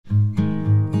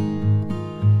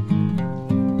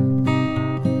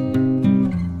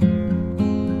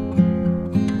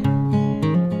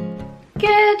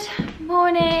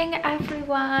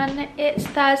and it's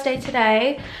Thursday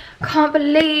today. Can't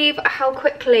believe how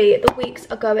quickly the weeks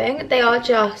are going. They are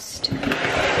just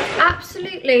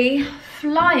absolutely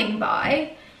flying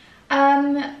by.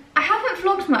 I haven't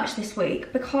vlogged much this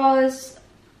week because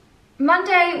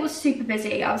Monday was super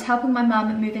busy. I was helping my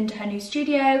mum move into her new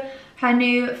studio. Her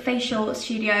new facial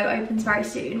studio opens very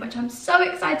soon, which I'm so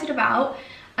excited about.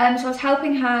 So I was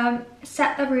helping her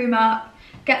set the room up,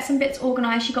 get some bits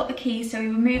organised. She got the keys, so we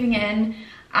were moving in.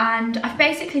 And I've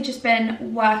basically just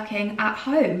been working at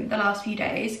home the last few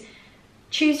days.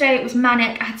 Tuesday it was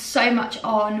manic. I had so much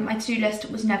on. My to-do list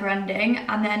was never ending.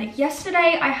 And then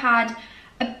yesterday I had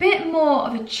a bit more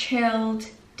of a chilled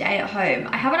day at home.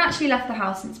 I haven't actually left the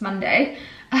house since Monday.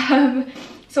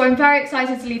 So I'm very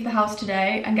excited to leave the house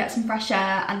today and get some fresh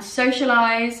air and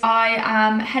socialise. I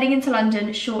am heading into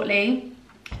London shortly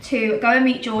to go and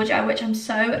meet Georgia, which I'm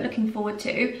so looking forward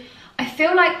to. I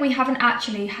feel like we haven't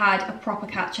actually had a proper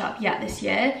catch up yet this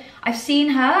year. I've seen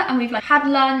her and we've like had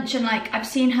lunch and like I've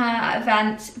seen her at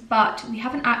events, but we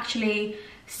haven't actually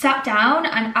sat down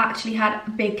and actually had a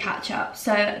big catch up.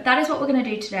 So that is what we're gonna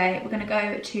do today. We're gonna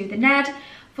go to the Ned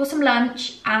for some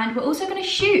lunch and we're also gonna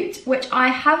shoot, which I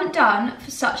haven't done for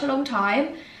such a long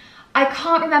time. I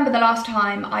can't remember the last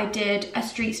time I did a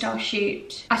street style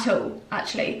shoot at all,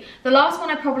 actually. The last one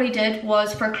I probably did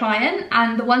was for a client,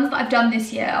 and the ones that I've done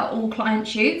this year are all client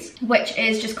shoots, which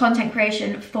is just content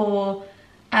creation for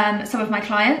some of my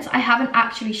clients. I haven't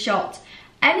actually shot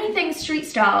anything street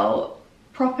style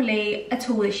properly at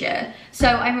all this year, so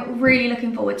I'm really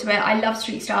looking forward to it. I love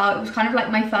street style. It was kind of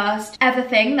like my first ever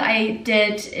thing that I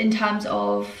did in terms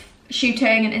of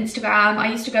shooting and Instagram. I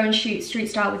used to go and shoot street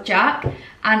style with Jack,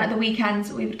 and at the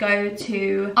weekends we would go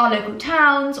to our local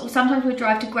towns, or sometimes we'd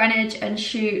drive to Greenwich and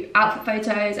shoot outfit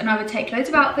photos, and I would take loads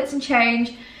of outfits and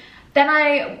change. Then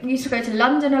I used to go to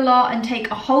London a lot and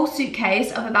take a whole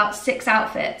suitcase of about 6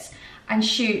 outfits and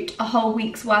shoot a whole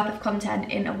week's worth of content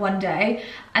in one day,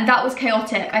 and that was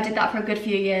chaotic. I did that for a good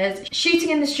few years.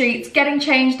 Shooting in the streets, getting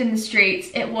changed in the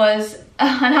streets, it was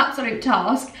an absolute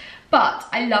task. But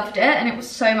I loved it and it was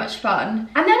so much fun.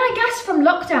 And then I guess from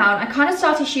lockdown, I kind of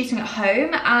started shooting at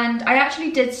home, and I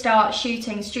actually did start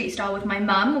shooting street style with my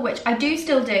mum, which I do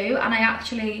still do, and I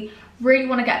actually really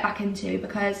want to get back into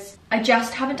because I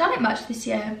just haven't done it much this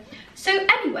year. So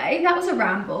anyway, that was a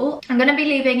ramble. I'm gonna be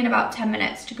leaving in about 10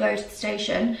 minutes to go to the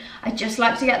station. I just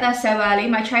like to get there so early.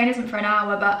 My train isn't for an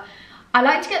hour, but I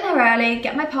like to get there early,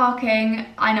 get my parking.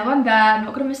 I know I'm there, I'm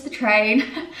not gonna miss the train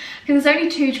because there's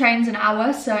only 2 trains an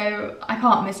hour, so I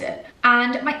can't miss it.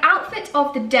 And my outfit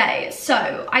of the day.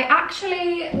 So I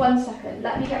actually, one second,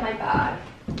 let me get my bag.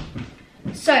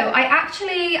 So I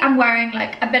actually am wearing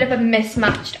like a bit of a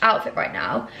mismatched outfit right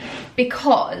now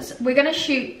because we're gonna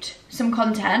shoot some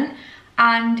content,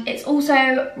 and it's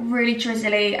also really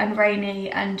drizzly and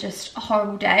rainy and just a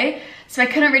horrible day. So I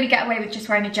couldn't really get away with just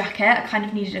wearing a jacket. I kind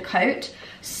of needed a coat.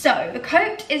 So the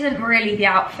coat isn't really the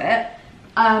outfit.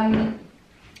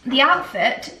 The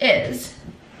outfit is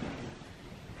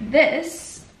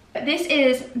this. This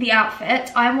is the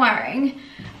outfit I'm wearing.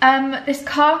 This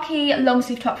khaki long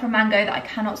sleeve top from Mango that I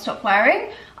cannot stop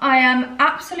wearing. I am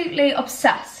absolutely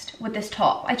obsessed with this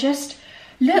top.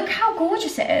 Look how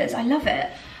gorgeous it is. I love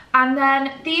it. And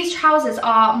then these trousers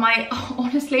are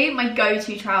honestly, my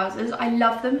go-to trousers. I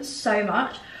love them so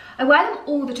much. I wear them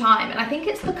all the time, and I think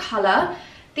it's the colour.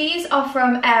 These are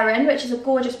from Erin, which is a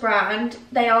gorgeous brand.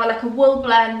 They are like a wool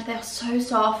blend. They are so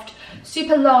soft,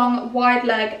 super long, wide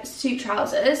leg suit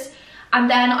trousers. And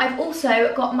then I've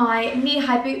also got my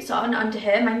knee-high boots on under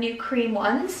here, my new cream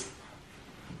ones.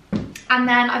 And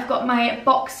then I've got my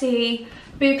boxy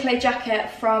boucle jacket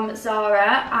from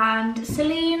Zara and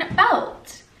Celine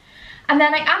belt. And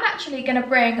then I am actually going to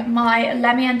bring my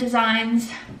Lemian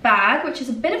Designs bag, which is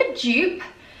a bit of a dupe,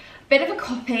 bit of a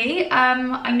copy.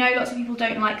 I know lots of people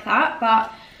don't like that,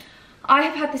 but I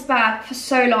have had this bag for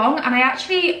so long, and I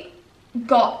actually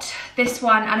got this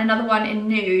one and another one in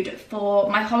nude for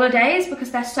my holidays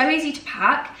because they're so easy to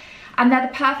pack and they're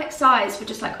the perfect size for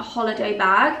just like a holiday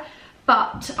bag.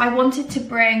 But I wanted to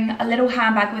bring a little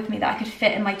handbag with me that I could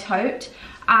fit in my tote,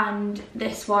 and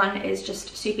this one is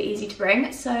just super easy to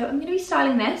bring. So I'm going to be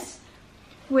styling this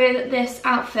with this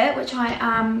outfit, which I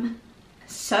am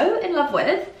so in love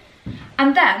with.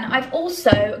 And then I've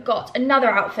also got another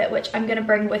outfit which I'm going to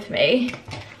bring with me.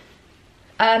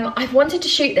 I've wanted to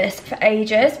shoot this for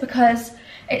ages because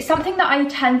it's something that I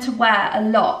tend to wear a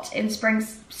lot in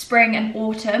spring and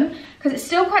autumn because it's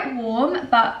still quite warm,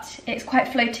 but it's quite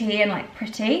floaty and like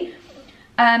pretty.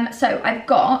 So I've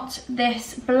got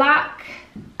this black,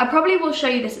 I probably will show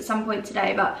you this at some point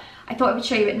today, but I thought I would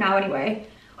show you it now anyway.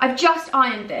 I've just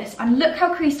ironed this and look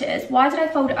how creased it is. Why did I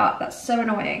fold it up? That's so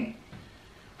annoying.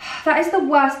 That is the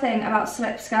worst thing about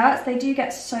slip skirts. They do get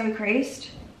so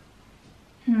creased.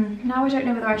 Now I don't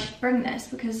know whether I should bring this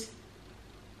because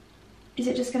is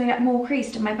it just going to get more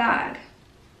creased in my bag?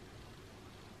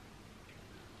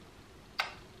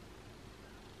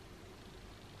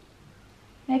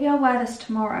 Maybe I'll wear this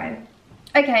tomorrow.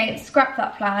 Okay, scrap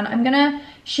that plan. I'm going to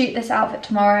shoot this outfit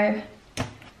tomorrow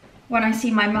when I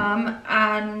see my mum,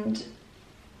 and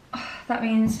that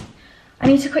means I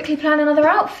need to quickly plan another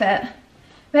outfit.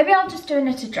 Maybe I'll just do a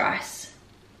knitted dress.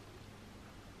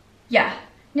 Yeah,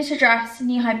 knitted dress,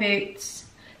 knee-high boots.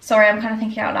 Sorry, I'm kind of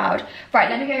thinking out loud. Right,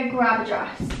 let me go grab a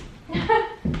dress.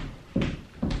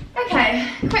 Okay,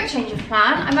 quick change of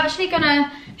plan. I'm actually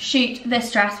gonna shoot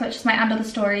this dress, which is my Under the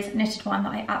Stories knitted one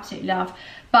that I absolutely love.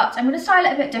 But I'm gonna style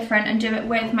it a bit different and do it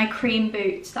with my cream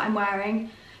boots that I'm wearing.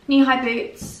 Knee-high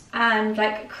boots and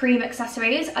like cream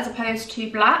accessories as opposed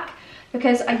to black,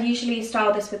 because I usually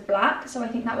style this with black, so I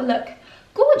think that will look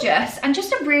gorgeous and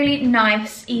just a really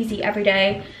nice, easy,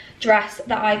 everyday dress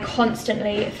that I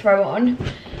constantly throw on.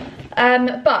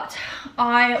 But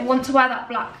I want to wear that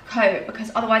black coat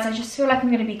because otherwise I just feel like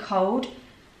I'm going to be cold,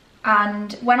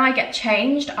 and when I get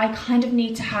changed I kind of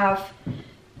need to have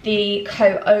the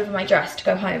coat over my dress to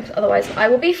go home, because otherwise I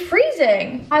will be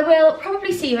freezing. I will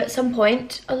probably see you at some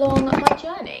point along my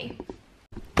journey.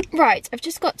 Right, I've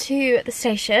just got to the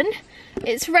station.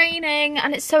 It's raining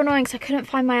and it's so annoying because I couldn't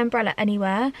find my umbrella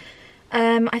anywhere.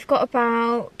 I've got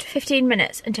about 15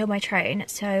 minutes until my train,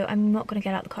 so I'm not going to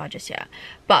get out the car just yet.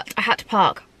 But I had to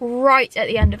park right at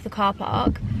the end of the car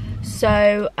park,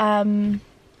 so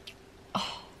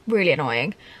really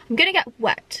annoying. I'm going to get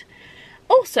wet.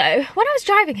 Also, when I was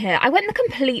driving here, I went the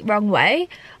complete wrong way.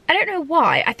 I don't know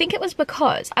why. I think it was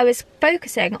because I was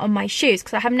focusing on my shoes,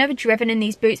 because I have never driven in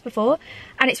these boots before,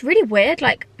 and it's really weird.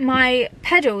 Like, my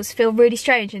pedals feel really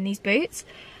strange in these boots.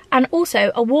 And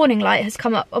also a warning light has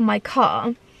come up on my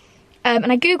car,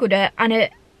 and I googled it and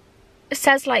it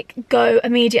says like go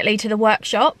immediately to the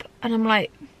workshop, and I'm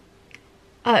like,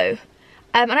 oh.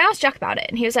 And I asked Jack about it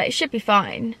and he was like, it should be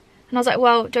fine. And I was like,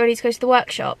 well, do I need to go to the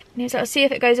workshop? And he was like, I'll see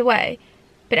if it goes away.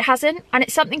 But it hasn't, and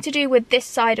it's something to do with this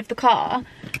side of the car,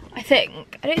 I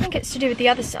think. I don't think it's to do with the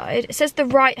other side. It says the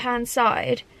right hand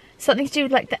side, something to do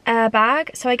with like the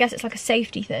airbag, so I guess it's like a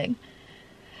safety thing.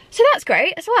 So that's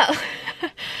great as well.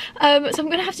 So I'm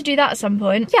gonna have to do that at some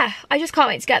point. Yeah, I just can't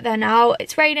wait to get there now.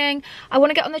 It's raining, I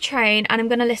wanna get on the train, and I'm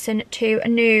gonna listen to a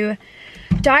new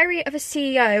Diary of a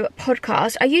CEO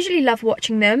podcast. I usually love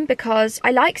watching them because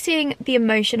I like seeing the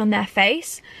emotion on their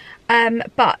face.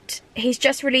 But he's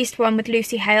just released one with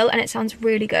Lucy Hale and it sounds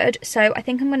really good. So I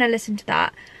think I'm gonna listen to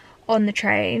that on the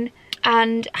train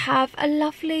and have a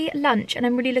lovely lunch, and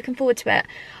I'm really looking forward to it.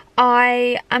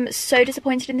 I am so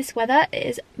disappointed in this weather. It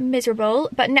is miserable,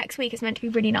 but next week is meant to be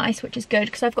really nice, which is good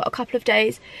because I've got a couple of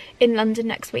days in London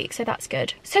next week, so that's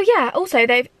good. So yeah, also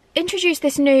they've introduced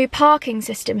this new parking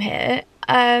system here.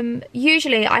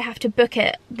 Usually I have to book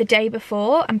it the day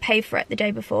before and pay for it the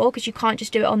day before, because you can't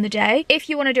just do it on the day. If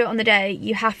you want to do it on the day,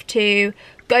 you have to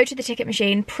go to the ticket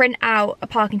machine, print out a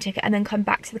parking ticket, and then come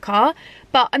back to the car.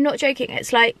 But I'm not joking,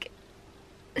 it's like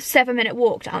a 7-minute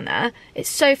walk down there. It's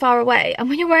so far away, and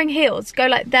when you're wearing heels, go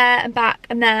like there and back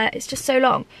and there, it's just so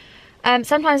long.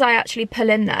 Sometimes I actually pull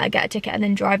in there, get a ticket, and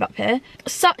then drive up here.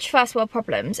 Such first world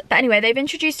problems. But anyway, they've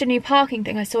introduced a new parking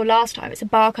thing I saw last time. It's a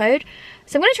barcode.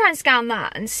 So I'm going to try and scan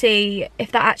that and see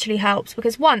if that actually helps,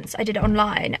 because once I did it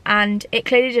online and it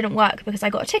clearly didn't work because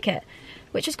I got a ticket,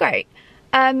 which is great.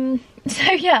 So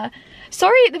yeah.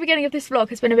 Sorry at the beginning of this vlog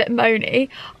has been a bit moany.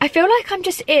 I feel like I'm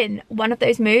just in one of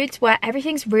those moods where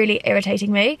everything's really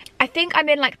irritating me. I think I'm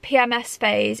in like PMS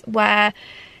phase where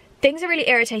things are really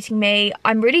irritating me.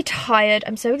 I'm really tired.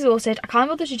 I'm so exhausted. I can't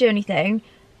bother to do anything,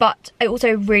 but I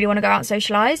also really want to go out and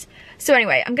socialise. So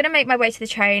anyway, I'm going to make my way to the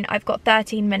train. I've got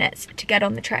 13 minutes to get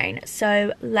on the train,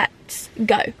 so let's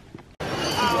go.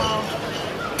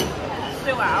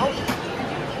 Still out.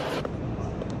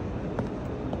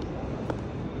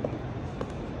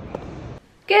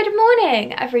 Good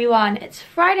morning, everyone. It's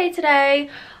Friday today.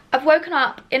 I've woken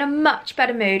up in a much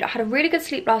better mood. I had a really good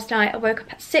sleep last night. I woke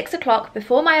up at 6 o'clock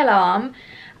before my alarm,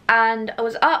 and I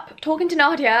was up talking to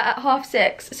Nadia at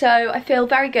 6:30, so I feel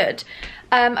very good.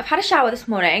 I've had a shower this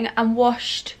morning and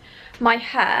washed my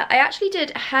hair. I actually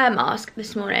did a hair mask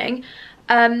this morning,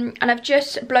 and I've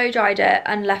just blow dried it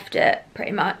and left it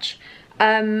pretty much.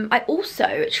 I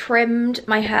also trimmed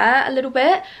my hair a little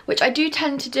bit, which I do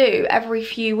tend to do every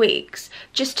few weeks,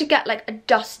 just to get like a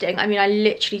dusting. I mean, I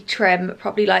literally trim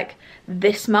probably like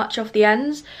this much off the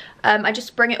ends. I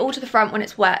just bring it all to the front when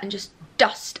it's wet and just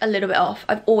dust a little bit off.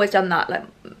 I've always done that, like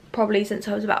probably since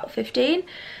I was about 15,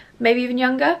 maybe even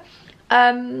younger.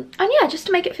 And yeah, just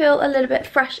to make it feel a little bit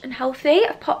fresh and healthy,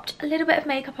 I've popped a little bit of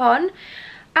makeup on.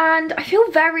 And I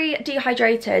feel very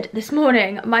dehydrated this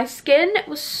morning. My skin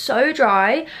was so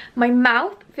dry, my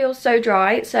mouth feels so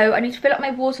dry, so I need to fill up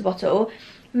my water bottle,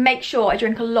 make sure I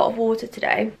drink a lot of water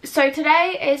today. So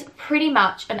today is pretty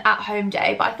much an at-home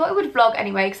day, but I thought I would vlog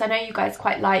anyway because I know you guys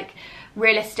quite like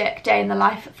realistic day in the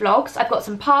life vlogs. I've got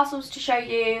some parcels to show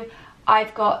you,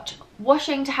 I've got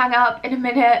washing to hang up in a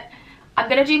minute. I'm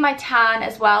going to do my tan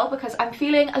as well because I'm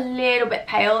feeling a little bit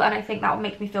pale and I think that will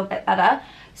make me feel a bit better.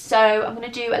 So I'm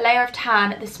going to do a layer of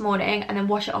tan this morning and then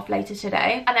wash it off later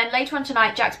today. And then later on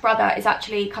tonight, Jack's brother is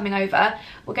actually coming over.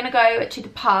 We're going to go to the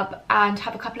pub and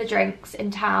have a couple of drinks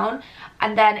in town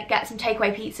and then get some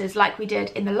takeaway pizzas like we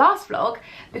did in the last vlog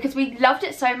because we loved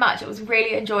it so much. It was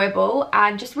really enjoyable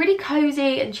and just really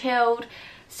cozy and chilled.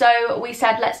 So we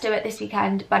said let's do it this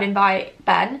weekend but invite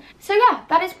Ben. So yeah,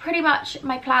 that is pretty much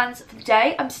my plans for the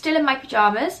day. I'm still in my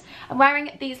pyjamas. I'm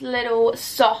wearing these little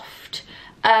soft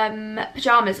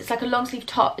pyjamas. It's like a long sleeve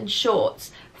top and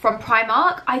shorts from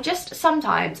Primark. I just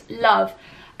sometimes love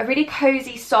a really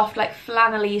cozy soft like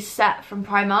flannelly set from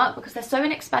Primark because they're so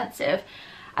inexpensive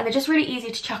and they're just really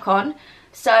easy to chuck on.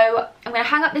 So I'm going to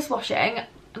hang up this washing,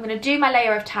 I'm going to do my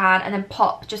layer of tan and then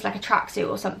pop just like a tracksuit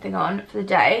or something on for the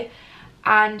day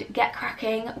and get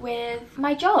cracking with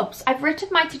my jobs. I've written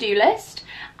my to-do list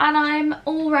and I'm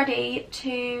all ready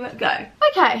to go.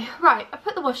 Okay, right, I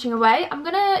put the washing away. I'm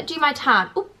gonna do my tan.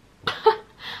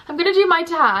 I'm gonna do my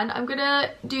tan. I'm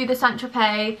gonna do the Saint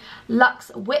Tropez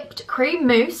Luxe Whipped Cream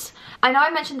Mousse. I know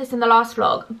I mentioned this in the last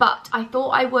vlog, but I thought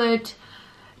I would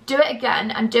do it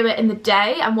again and do it in the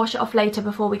day and wash it off later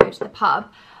before we go to the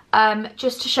pub,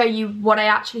 just to show you what I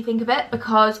actually think of it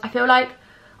because I feel like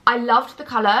I loved the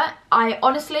colour. I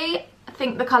honestly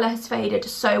think the colour has faded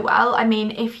so well. I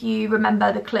mean, if you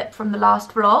remember the clip from the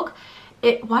last vlog,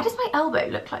 why does my elbow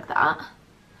look like that?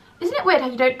 Isn't it weird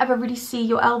how you don't ever really see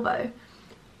your elbow?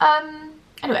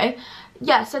 Anyway,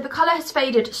 yeah, so the colour has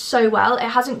faded so well. It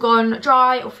hasn't gone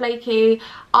dry or flaky.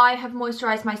 I have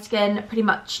moisturised my skin pretty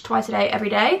much twice a day, every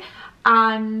day.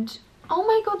 And, oh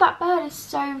my god, that bird is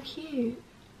so cute.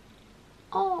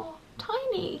 Oh,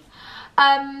 tiny.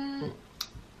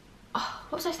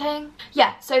 What was I saying?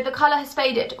 Yeah, so the colour has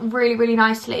faded really, really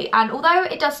nicely. And although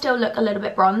it does still look a little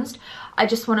bit bronzed, I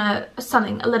just want a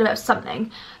little bit of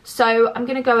something. So I'm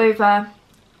going to go over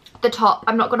the top.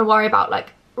 I'm not going to worry about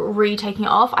like retaking it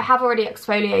off. I have already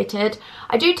exfoliated.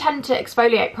 I do tend to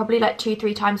exfoliate probably like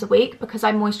 2-3 times a week because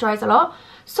I moisturise a lot.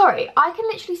 Sorry, I can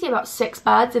literally see about 6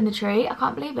 birds in the tree. I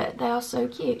can't believe it. They are so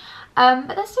cute.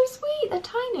 But they're so sweet. They're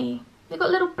tiny. They've got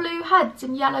little blue heads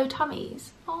and yellow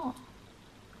tummies. Oh.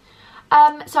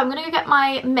 So I'm going to go get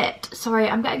my mitt. Sorry,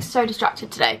 I'm getting so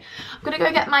distracted today. I'm going to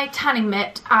go get my tanning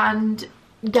mitt and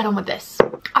get on with this.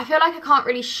 I feel like I can't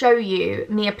really show you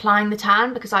me applying the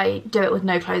tan because I do it with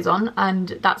no clothes on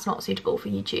and that's not suitable for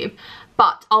YouTube.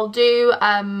 But I'll do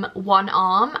one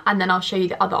arm and then I'll show you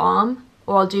the other arm,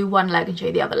 or I'll do one leg and show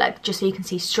you the other leg just so you can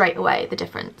see straight away the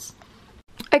difference.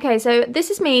 Okay, so this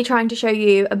is me trying to show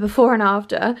you a before and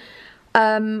after.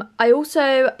 I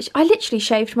literally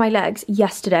shaved my legs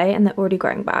yesterday and they're already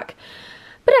growing back.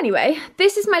 But anyway,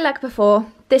 this is my leg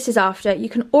before, this is after. You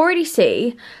can already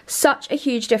see such a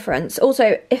huge difference.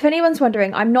 Also, if anyone's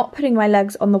wondering, I'm not putting my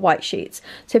legs on the white sheets,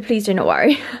 so please do not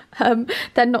worry.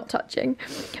 They're not touching.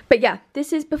 But yeah,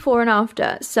 this is before and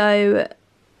after. So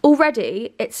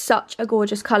already it's such a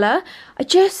gorgeous colour. I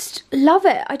just love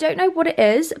it. I don't know what it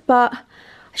is, but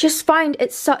I just find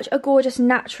it's such a gorgeous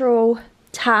natural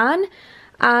tan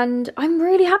and I'm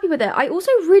really happy with it. I also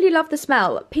really love the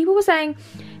smell. People were saying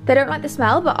they don't like the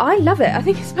smell, but I love it. I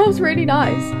think it smells really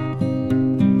nice.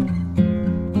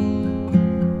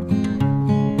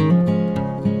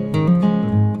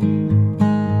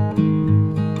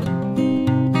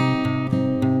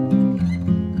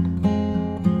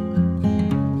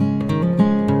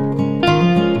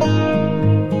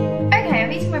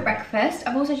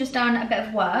 I've also just done a bit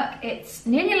of work. It's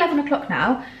nearly 11 o'clock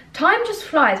now. Time just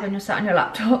flies when you're sat on your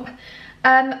laptop. But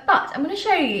I'm going to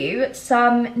show you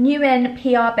some new in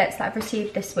PR bits that I've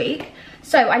received this week.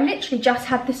 So I literally just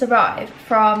had this arrive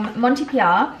from Monty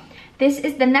PR. This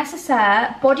is the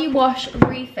Necessaire body wash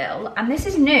refill and this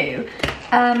is new.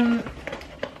 I'm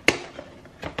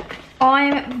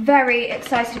very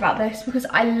excited about this because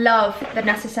I love the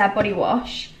Necessaire body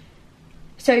wash.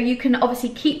 So you can obviously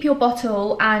keep your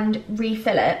bottle and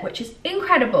refill it, which is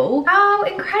incredible. How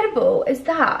incredible is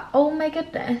that? Oh my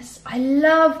goodness, I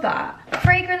love that.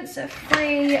 Fragrance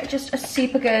free, just a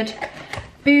super good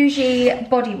bougie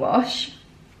body wash.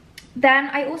 Then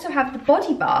I also have the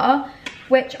body bar,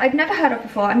 which I've never heard of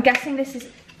before. I'm guessing this is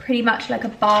pretty much like a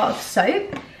bar of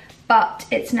soap, but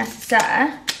it's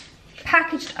necessaire.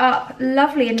 Packaged up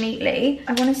lovely and neatly.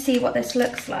 I want to see what this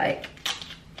looks like.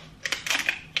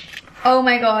 Oh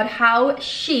my god, how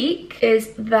chic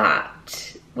is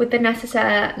that with the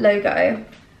necessaire logo?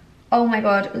 Oh my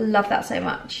god, love that so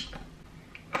much.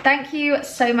 Thank you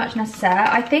so much, necessaire.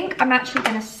 I think I'm actually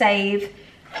going to save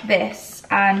this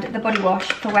and the body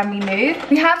wash for when we move.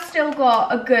 We have still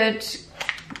got a good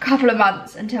couple of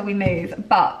months until we move,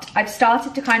 but I've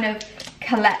started to kind of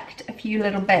collect a few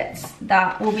little bits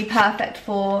that will be perfect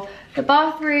for the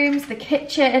bathrooms, the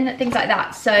kitchen, things like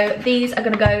that. So these are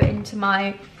going to go into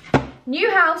my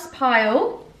new house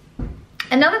pile.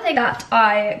 Another thing that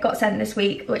I got sent this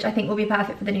week, which I think will be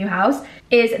perfect for the new house,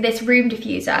 is this room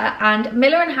diffuser. And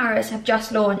Miller & Harris have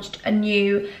just launched a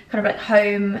new kind of like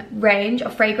home range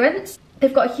of fragrance.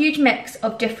 They've got a huge mix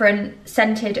of different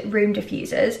scented room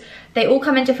diffusers. They all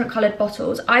come in different coloured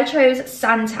bottles. I chose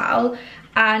Santal,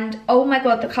 and oh my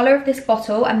god, the colour of this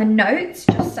bottle and the notes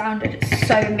just sounded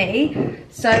so me.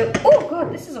 So, oh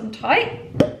god, this is on tight.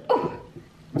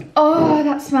 Oh,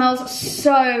 that smells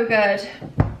so good.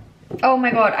 Oh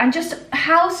my god, and just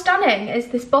how stunning is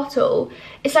this bottle?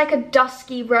 It's like a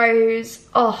dusky rose.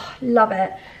 Oh, love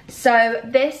it. So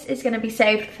this is going to be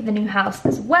saved for the new house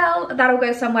as well. That'll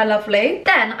go somewhere lovely.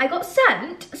 Then I got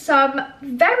sent some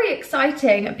very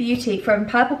exciting beauty from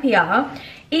Purple PR.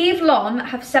 Eve Lom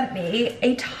have sent me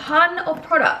a ton of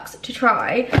products to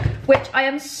try, which I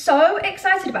am so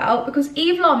excited about because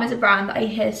Eve Lom is a brand that I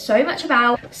hear so much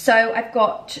about. So I've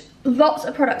got lots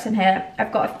of products in here.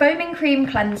 I've got a foaming cream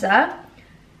cleanser,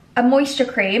 a moisture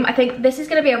cream. I think this is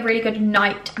going to be a really good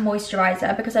night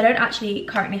moisturizer because I don't actually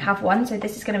currently have one, so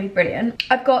this is going to be brilliant.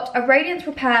 I've got a Radiance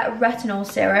Repair Retinol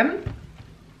Serum,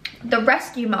 the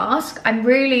Rescue Mask. I'm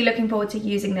really looking forward to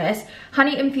using this.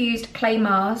 Honey infused clay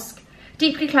mask.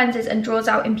 Deeply cleanses and draws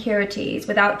out impurities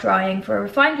without drying for a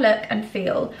refined look and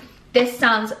feel. This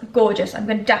sounds gorgeous.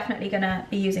 I'm definitely gonna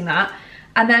be using that.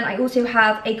 And then I also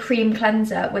have a cream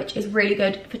cleanser, which is really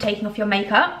good for taking off your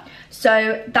makeup.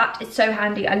 So that is so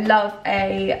handy. I love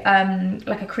a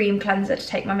like a cream cleanser to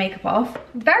take my makeup off.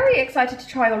 Very excited to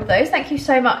try all of those. Thank you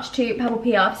so much to Purple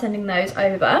PR for sending those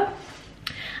over.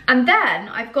 And then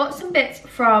I've got some bits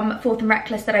from Fourth and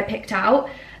Reckless that I picked out.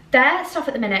 Their stuff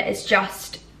at the minute is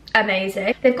just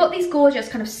amazing. They've got these gorgeous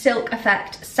kind of silk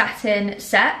effect satin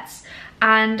sets,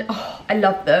 and oh, I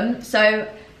love them. So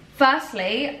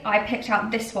firstly, I picked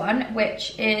out this one,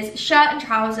 which is shirt and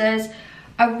trousers,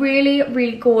 a really,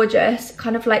 really gorgeous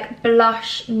kind of like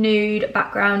blush nude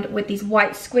background with these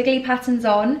white squiggly patterns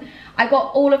on. I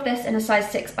got all of this in a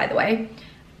size 6, by the way.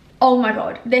 Oh my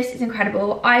god, this is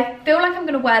incredible. I feel like I'm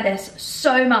gonna wear this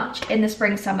so much in the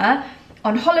spring, summer.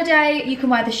 On holiday, you can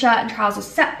wear the shirt and trousers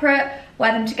separate,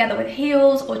 wear them together with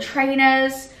heels or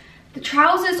trainers. The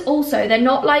trousers also, they're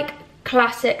not like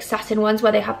classic satin ones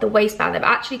where they have the waistband. They've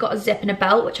actually got a zip and a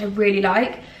belt, which I really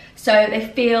like. So they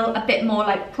feel a bit more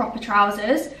like proper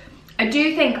trousers. I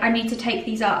do think I need to take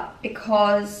these up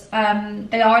because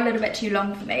they are a little bit too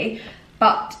long for me,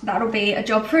 but that'll be a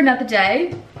job for another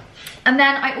day. And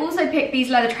then I also picked these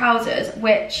leather trousers,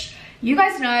 which you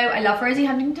guys know I love Rosie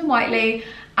Huntington-Whiteley,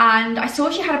 and I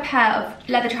saw she had a pair of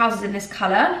leather trousers in this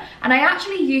colour, and I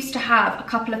actually used to have a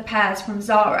couple of pairs from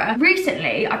Zara.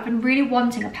 Recently, I've been really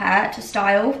wanting a pair to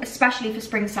style, especially for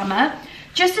spring, summer,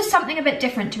 just as something a bit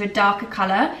different to a darker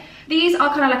colour. These are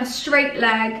kind of like a straight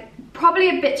leg,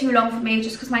 probably a bit too long for me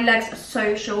just because my legs are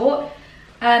so short.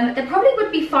 They probably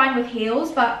would be fine with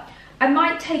heels, but I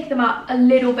might take them up a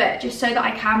little bit just so that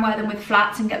I can wear them with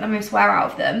flats and get the most wear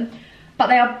out of them. But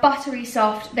they are buttery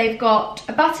soft. They've got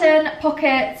a button,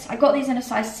 pockets. I got these in a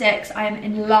size 6. I am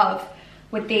in love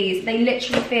with these. They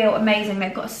literally feel amazing.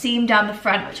 They've got a seam down the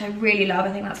front, which I really love.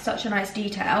 I think that's such a nice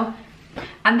detail.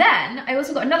 And then I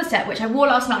also got another set, which I wore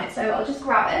last night, so I'll just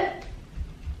grab it.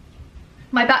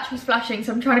 My battery's flashing,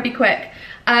 so I'm trying to be quick.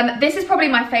 This is probably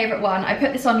my favourite one. I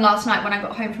put this on last night when I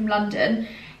got home from London.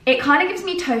 It kind of gives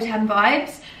me Totem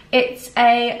vibes. It's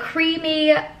a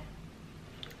creamy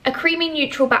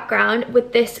neutral background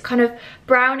with this kind of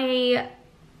browny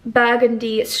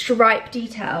burgundy stripe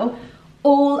detail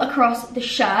all across the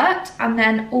shirt, and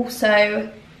then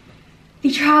also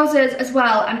the trousers as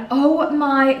well. And oh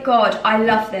my god, I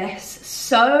love this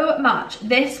so much.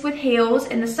 This with heels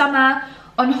in the summer,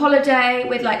 on holiday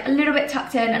with like a little bit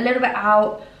tucked in, a little bit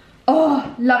out.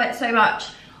 Oh, love it so much.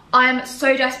 I'm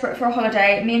so desperate for a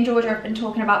holiday. Me and Georgia have been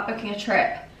talking about booking a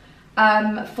trip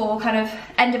for kind of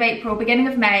end of April, beginning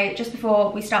of May, just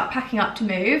before we start packing up to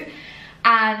move.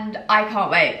 and I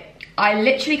can't wait. I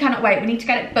literally cannot wait. We need to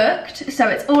get it booked, so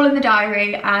it's all in the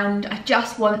diary, and I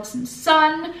just want some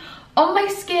sun on my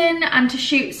skin and to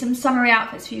shoot some summery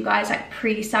outfits for you guys, like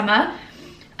pre-summer.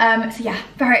 So yeah,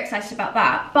 very excited about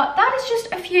that. But that is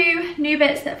just a few new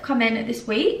bits that have come in this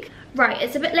week. Right,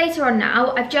 it's a bit later on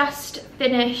now. I've just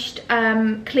finished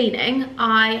cleaning.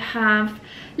 I have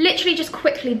literally just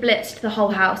quickly blitzed the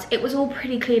whole house. It was all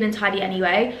pretty clean and tidy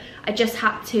anyway. I just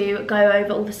had to go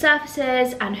over all the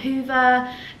surfaces and hoover,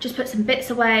 just put some bits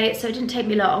away, so it didn't take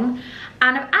me long.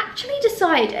 And I've actually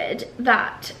decided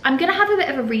that I'm gonna have a bit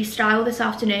of a restyle this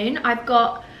afternoon. I've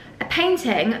got a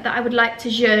painting that I would like to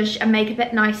zhuzh and make a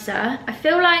bit nicer. I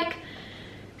feel like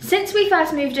since we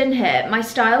first moved in here, my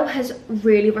style has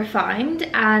really refined,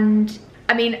 and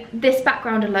I mean, this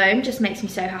background alone just makes me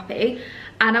so happy.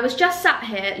 And I was just sat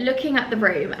here looking at the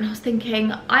room and I was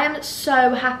thinking, I am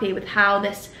so happy with how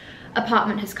this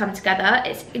apartment has come together.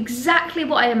 It's exactly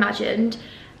what I imagined.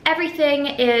 Everything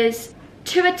is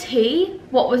to a T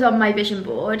what was on my vision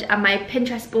board and my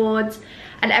Pinterest boards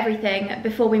and everything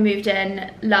before we moved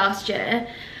in last year.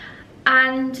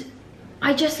 And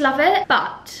I just love it.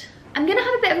 But I'm gonna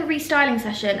have a bit of a restyling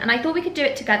session, and I thought we could do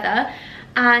it together.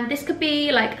 And this could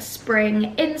be like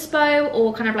spring inspo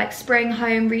or kind of like spring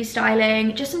home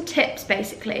restyling, just some tips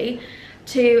basically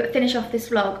to finish off this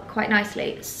vlog quite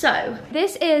nicely. So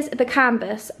this is the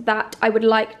canvas that I would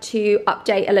like to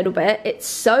update a little bit. It's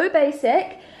so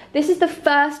basic. This is the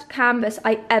first canvas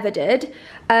I ever did.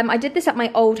 I did this at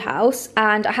my old house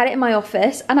and I had it in my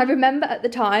office, and I remember at the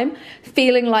time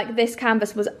feeling like this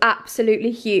canvas was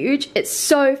absolutely huge. It's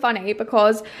so funny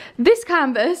because this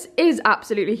canvas is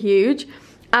absolutely huge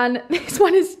and this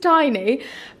one is tiny,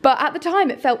 but at the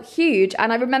time it felt huge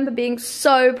and I remember being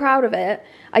so proud of it.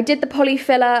 I did the poly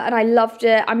filler and I loved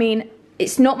it. I mean,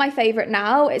 it's not my favorite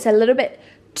now. It's a little bit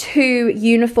too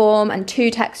uniform and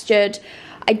too textured.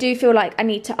 I do feel like I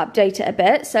need to update it a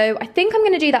bit, so I think I'm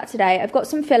going to do that today. I've got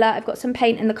some filler, I've got some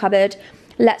paint in the cupboard.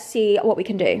 Let's see what we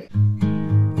can do.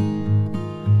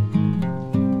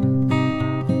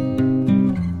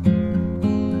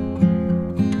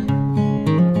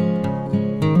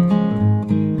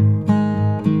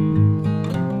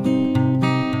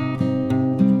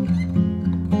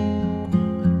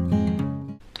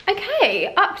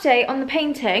 Update on the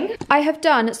painting. I have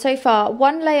done so far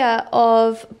one layer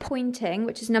of pointing,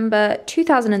 which is number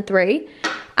 2003,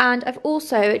 and I've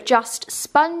also just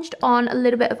sponged on a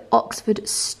little bit of Oxford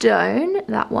stone,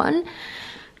 that one,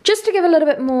 just to give a little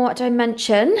bit more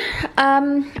dimension.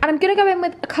 And I'm gonna go in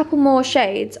with a couple more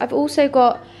shades. I've also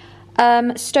got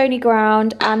Stony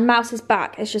Ground and Mouse's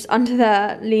Back. It's just under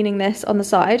there, leaning this on the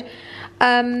side.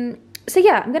 So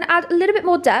yeah, I'm gonna add a little bit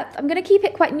more depth. I'm gonna keep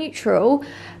it quite neutral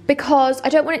because I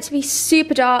don't want it to be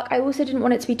super dark. I also didn't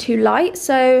want it to be too light,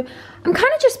 so I'm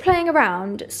kind of just playing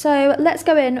around. So let's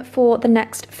go in for the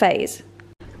next phase.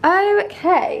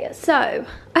 Okay, so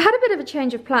I had a bit of a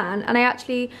change of plan and I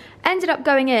actually ended up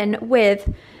going in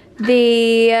with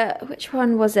the, which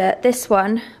one was it? This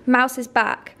one, Mouse's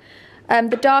Back.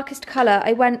 The darkest colour.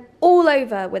 I went all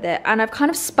over with it and I've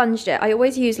kind of sponged it. I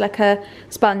always use like a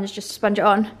sponge just to sponge it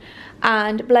on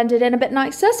and blend it in a bit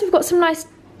nicer. So we've got some nice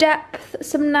depth,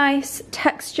 some nice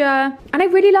texture, and I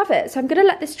really love it. So I'm gonna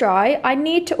let this dry. I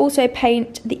need to also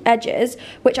paint the edges,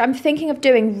 which I'm thinking of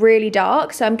doing really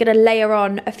dark. So I'm gonna layer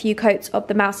on a few coats of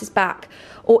the Mouse's Back,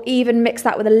 or even mix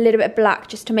that with a little bit of black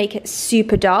just to make it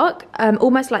super dark,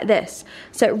 almost like this.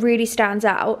 So it really stands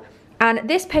out. And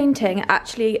this painting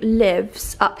actually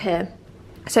lives up here.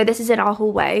 So this is in our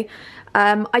hallway.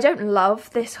 I don't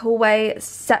love this hallway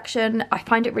section. I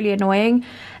find it really annoying.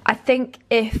 I think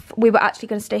if we were actually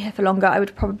going to stay here for longer, I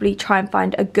would probably try and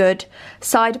find a good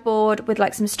sideboard with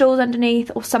like some stools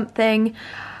underneath or something.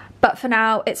 But for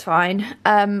now, it's fine.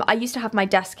 I used to have my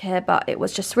desk here, but it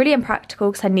was just really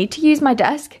impractical because I need to use my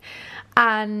desk.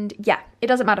 And yeah, it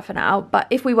doesn't matter for now, but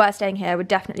if we were staying here, I would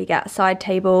definitely get a side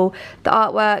table, the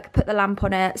artwork, put the lamp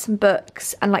on it, some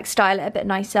books, and like style it a bit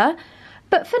nicer.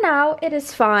 But for now, it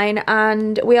is fine,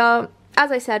 and we are, as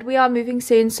I said, we are moving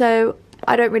soon, so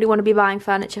I don't really want to be buying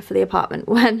furniture for the apartment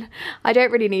when I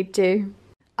don't really need to.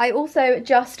 I also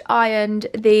just ironed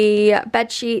the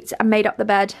bed sheets and made up the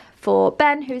bed for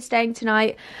Ben, who's staying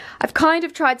tonight. I've kind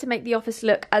of tried to make the office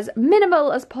look as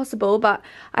minimal as possible, but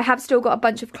I have still got a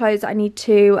bunch of clothes that I need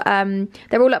to,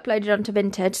 they're all uploaded onto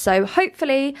Vinted, so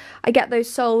hopefully I get those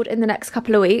sold in the next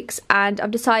couple of weeks, and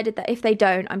I've decided that if they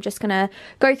don't, I'm just gonna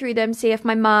go through them, see if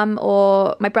my mum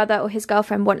or my brother or his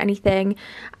girlfriend want anything,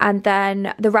 and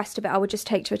then the rest of it I would just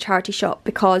take to a charity shop,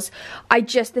 because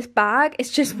this bag is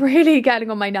just really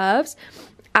getting on my nerves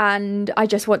and I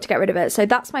just want to get rid of it. So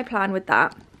that's my plan with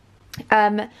that.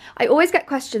 I always get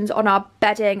questions on our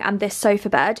bedding and this sofa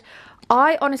bed.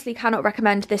 I honestly cannot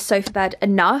recommend this sofa bed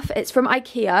enough. It's from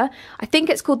IKEA. I think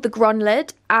it's called the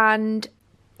Gronlid, and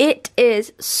it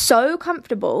is so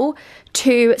comfortable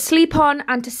to sleep on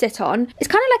and to sit on. It's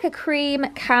kind of like a cream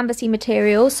canvasy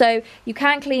material, so you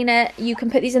can clean it. You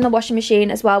can put these in the washing machine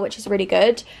as well, which is really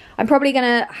good. I'm probably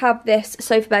gonna have this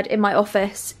sofa bed in my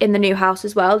office in the new house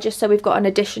as well, just so we've got an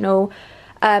additional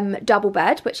double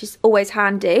bed, which is always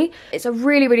handy. It's a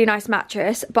really, really nice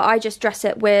mattress, but I just dress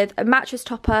it with a mattress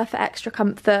topper for extra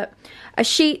comfort, a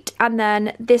sheet, and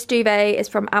then this duvet is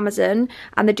from Amazon,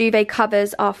 and the duvet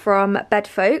covers are from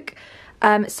Bedfolk.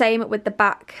 Same with the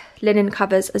back linen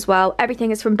covers as well. Everything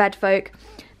is from Bedfolk.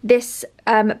 This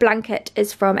blanket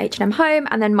is from H&M Home,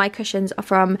 and then my cushions are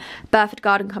from Burford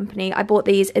Garden Company. I bought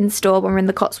these in store when we were in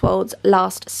the Cotswolds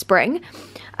last spring.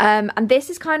 And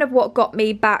this is kind of what got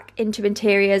me back into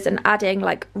interiors and adding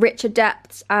like richer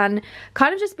depths and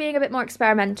kind of just being a bit more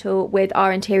experimental with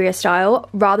our interior style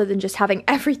rather than just having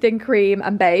everything cream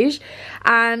and beige.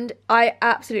 And I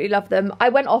absolutely love them. I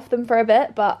went off them for a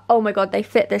bit, but oh my god, they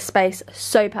fit this space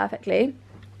so perfectly.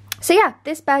 So yeah,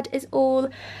 this bed is all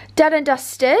done and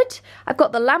dusted. I've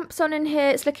got the lamps on in here,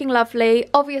 it's looking lovely.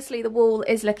 Obviously the wall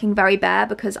is looking very bare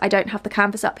because I don't have the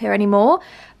canvas up here anymore,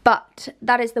 but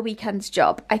that is the weekend's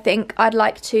job. I think I'd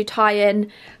like to tie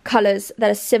in colours that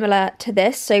are similar to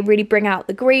this, so really bring out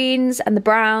the greens and the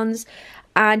browns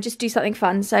and just do something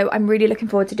fun. So I'm really looking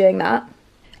forward to doing that.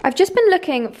 I've just been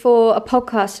looking for a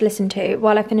podcast to listen to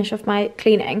while I finish off my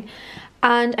cleaning,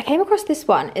 and I came across this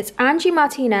one. It's Angie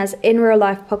Martinez In Real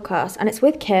Life podcast, and it's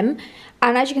with Kim.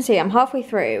 And as you can see, I'm halfway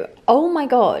through. Oh my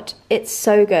god, it's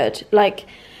so good. Like,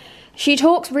 she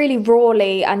talks really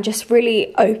rawly and just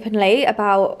really openly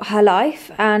about her life,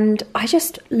 and I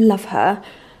just love her.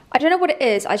 I don't know what it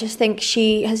is, I just think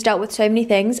she has dealt with so many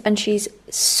things and she's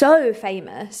so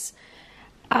famous,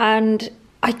 and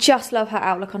I just love her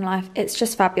outlook on life. It's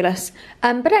just fabulous.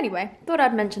 But anyway, thought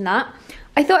I'd mention that.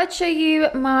 I thought I'd show you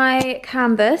my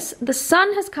canvas. The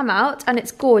sun has come out and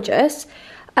it's gorgeous.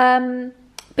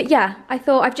 But yeah, I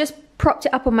thought I've just propped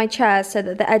it up on my chair so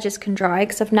that the edges can dry,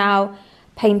 because I've now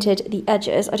painted the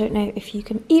edges. I don't know if you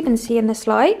can even see in this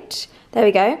light. There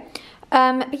we go.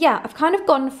 But yeah, I've kind of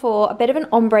gone for a bit of an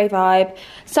ombre vibe.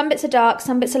 Some bits are dark,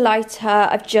 some bits are lighter.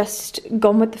 I've just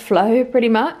gone with the flow pretty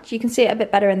much. You can see it a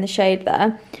bit better in the shade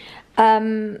there.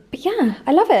 But yeah,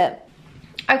 I love it.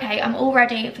 Okay, I'm all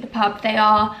ready for the pub. They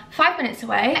are 5 minutes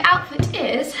away. The outfit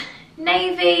is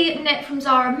navy knit from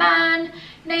Zara Man,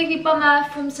 navy bomber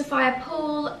from Sophia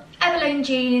Pool, Everlane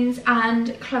jeans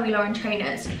and Chloe Lauren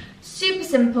trainers. Super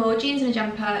simple, jeans and a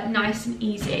jumper, nice and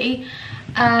easy.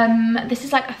 This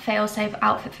is like a fail-safe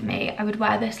outfit for me. I would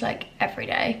wear this like every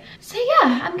day. So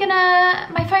yeah,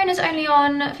 my phone is only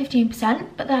on 15%,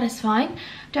 but that is fine.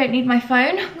 Don't need my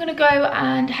phone. I'm gonna go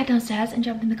and head downstairs and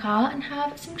jump in the car and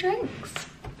have some drinks.